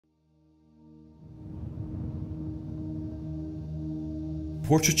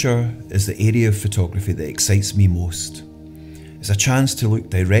Portraiture is the area of photography that excites me most. It's a chance to look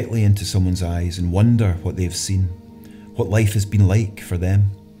directly into someone's eyes and wonder what they've seen, what life has been like for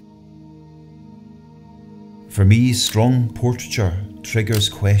them. For me, strong portraiture triggers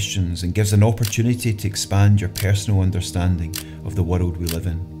questions and gives an opportunity to expand your personal understanding of the world we live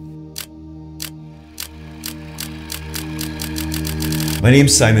in. My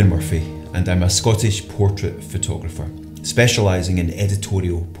name's Simon Murphy and I'm a Scottish portrait photographer, specialising in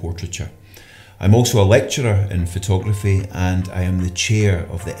editorial portraiture. I'm also a lecturer in photography and I am the chair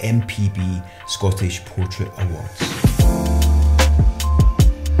of the MPB Scottish Portrait Awards.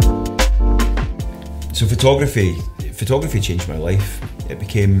 So photography changed my life. It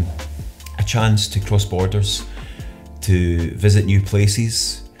became a chance to cross borders, to visit new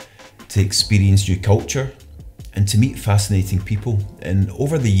places, to experience new culture, and to meet fascinating people. And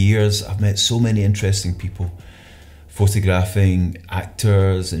over the years, I've met so many interesting people, photographing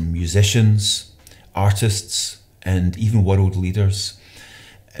actors and musicians, artists, and even world leaders.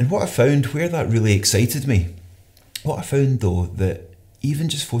 And what I found, where that really excited me, what I found though, that even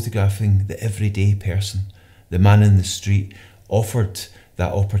just photographing the everyday person, the man in the street, offered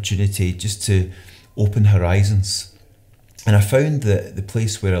that opportunity just to open horizons. And I found that the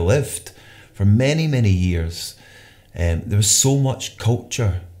place where I lived for many, many years, there was so much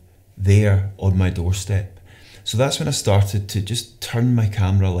culture there on my doorstep. So that's when I started to just turn my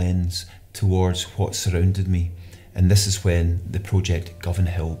camera lens towards what surrounded me. And this is when the project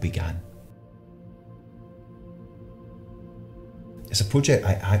Govanhill began. It's a project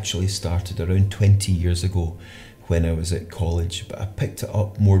I actually started around 20 years ago when I was at college, but I picked it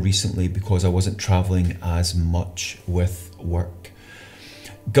up more recently because I wasn't travelling as much with work.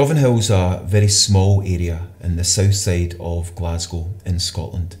 Govanhill's a very small area in the south side of Glasgow in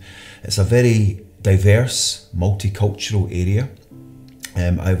Scotland. It's a very diverse, multicultural area.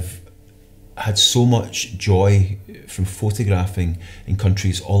 I've had so much joy from photographing in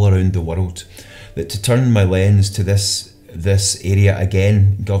countries all around the world that to turn my lens to this area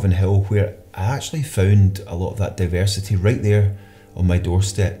again, Govanhill, where I actually found a lot of that diversity right there on my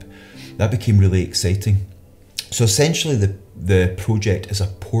doorstep, that became really exciting. So essentially the project is a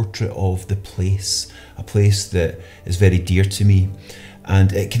portrait of the place, a place that is very dear to me,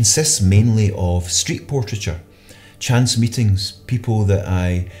 and it consists mainly of street portraiture, chance meetings, people that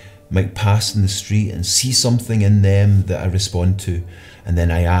I might pass in the street and see something in them that I respond to, and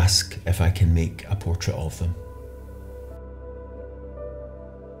then I ask if I can make a portrait of them.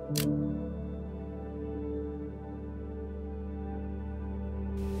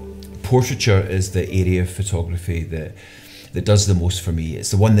 Portraiture is the area of photography that does the most for me. It's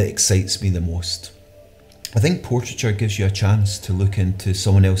the one that excites me the most. I think portraiture gives you a chance to look into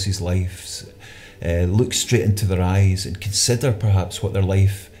someone else's lives, look straight into their eyes and consider perhaps what their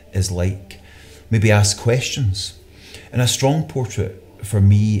life is like, maybe ask questions. And a strong portrait for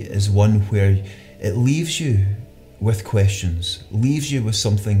me is one where it leaves you with questions, leaves you with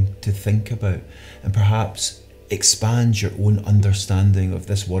something to think about, and perhaps expands your own understanding of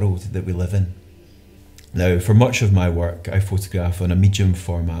this world that we live in. Now, for much of my work, I photograph on a medium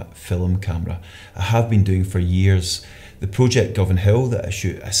format film camera. I have been doing for years. The project Govanhill that I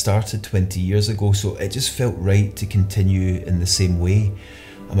shoot, I started 20 years ago, so it just felt right to continue in the same way.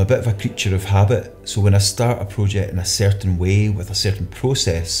 I'm a bit of a creature of habit, so when I start a project in a certain way, with a certain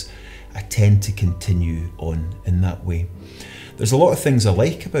process, I tend to continue on in that way. There's a lot of things I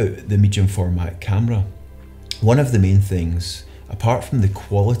like about the medium format camera. One of the main things, apart from the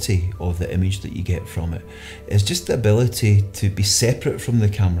quality of the image that you get from it, is just the ability to be separate from the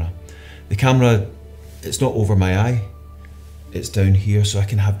camera. The camera, it's not over my eye, it's down here, so I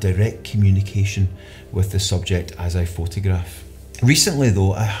can have direct communication with the subject as I photograph. Recently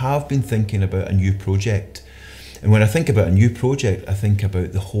though, I have been thinking about a new project. And when I think about a new project, I think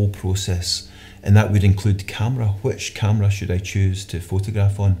about the whole process. And that would include camera. Which camera should I choose to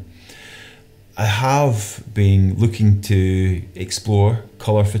photograph on? I have been looking to explore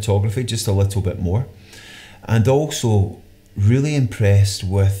colour photography just a little bit more, and also really impressed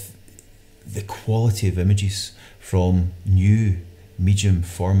with the quality of images from new medium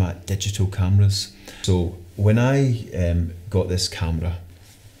format digital cameras. So when I got this camera,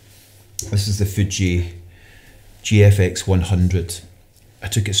 this is the Fuji GFX 100. I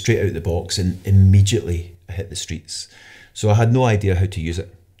took it straight out of the box and immediately I hit the streets. So I had no idea how to use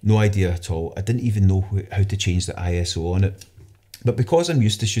it. No idea at all. I didn't even know how to change the ISO on it. But because I'm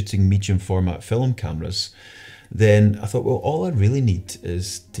used to shooting medium format film cameras, then I thought, well, all I really need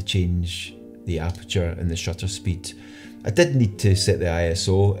is to change the aperture and the shutter speed. I did need to set the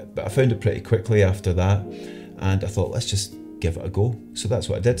ISO, but I found it pretty quickly after that. And I thought, let's just give it a go. So that's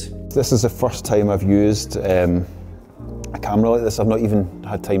what I did. This is the first time I've used a camera like this. I've not even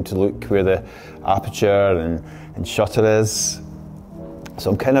had time to look where the aperture and shutter is.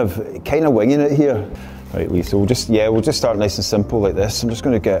 So I'm kind of winging it here. Right, Lee, so we'll just start nice and simple like this. I'm just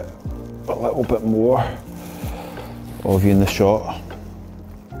going to get a little bit more of you in the shot.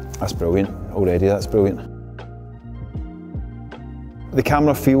 That's brilliant already, that's brilliant. The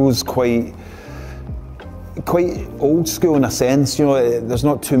camera feels quite old school in a sense, you know, there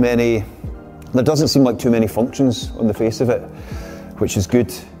doesn't seem like too many functions on the face of it, which is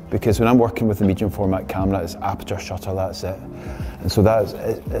good, because when I'm working with a medium format camera, it's aperture, shutter, that's it. And so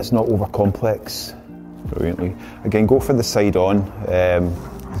it's not over complex. Brilliantly. Again, go for the side on,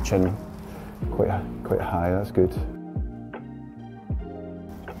 the chin quite high, that's good.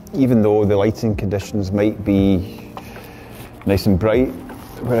 Even though the lighting conditions might be nice and bright,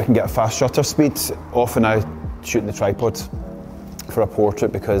 where I can get a fast shutter speed, often I shoot in the tripod for a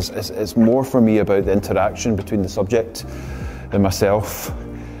portrait, because it's more for me about the interaction between the subject and myself.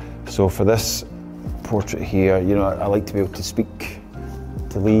 So for this portrait here, you know, I like to be able to speak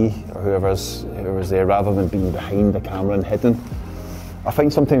to Lee or whoever's there, rather than being behind the camera and hidden. I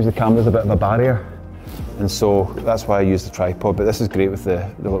find sometimes the camera's a bit of a barrier, and so that's why I use the tripod, but this is great with the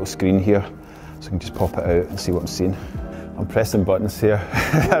little screen here, so I can just pop it out and see what I'm seeing. I'm pressing buttons here.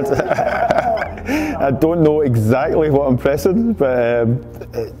 I don't know exactly what I'm pressing, but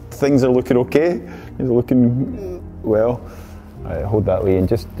things are looking okay. Things are looking well. Right, hold that, Lee, and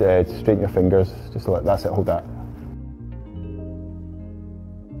just straighten your fingers. Just like that's it. Hold that.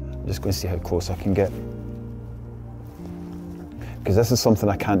 I'm just going to see how close I can get, because this is something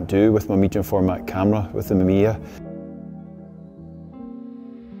I can't do with my medium format camera with the Mamiya.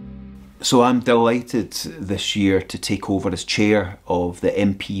 So I'm delighted this year to take over as chair of the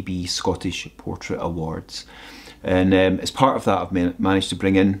MPB Scottish Portrait Awards, and as part of that I've managed to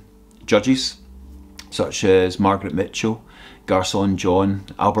bring in judges such as Margaret Mitchell, Garson John,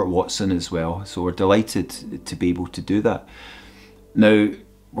 Albert Watson as well, so we're delighted to be able to do that. Now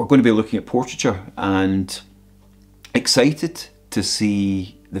we're going to be looking at portraiture, and excited to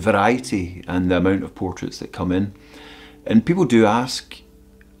see the variety and the amount of portraits that come in. And people do ask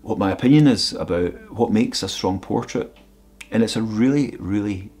what my opinion is about what makes a strong portrait, and it's a really,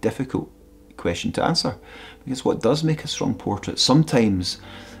 really difficult question to answer, because what does make a strong portrait? Sometimes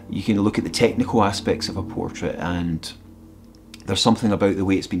you can look at the technical aspects of a portrait and there's something about the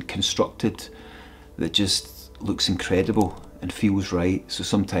way it's been constructed that just looks incredible and feels right. So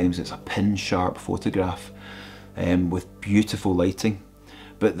sometimes it's a pin sharp photograph with beautiful lighting,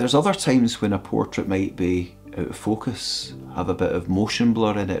 but there's other times when a portrait might be out of focus, have a bit of motion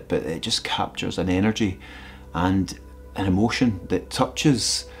blur in it, but it just captures an energy and an emotion that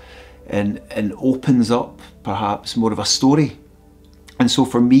touches and opens up perhaps more of a story. And so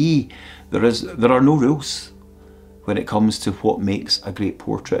for me, there are no rules when it comes to what makes a great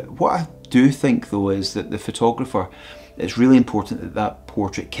portrait. What I do think though is that the photographer, it's really important that that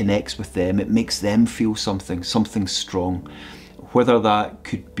portrait connects with them. It makes them feel something strong, whether that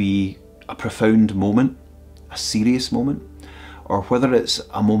could be a profound moment, a serious moment, or whether it's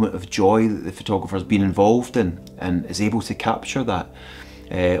a moment of joy that the photographer's been involved in and is able to capture that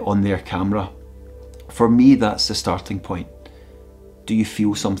on their camera. For me, that's the starting point. Do you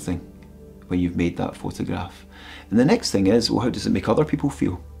feel something when you've made that photograph? And the next thing is, well, how does it make other people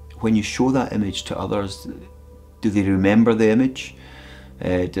feel? When you show that image to others, do they remember the image?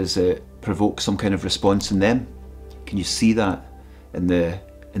 Does it provoke some kind of response in them? Can you see that in the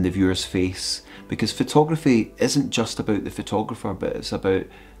viewer's face? Because photography isn't just about the photographer, but it's about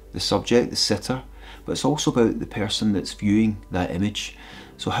the subject, the sitter, but it's also about the person that's viewing that image.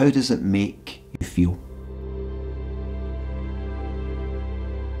 So how does it make you feel?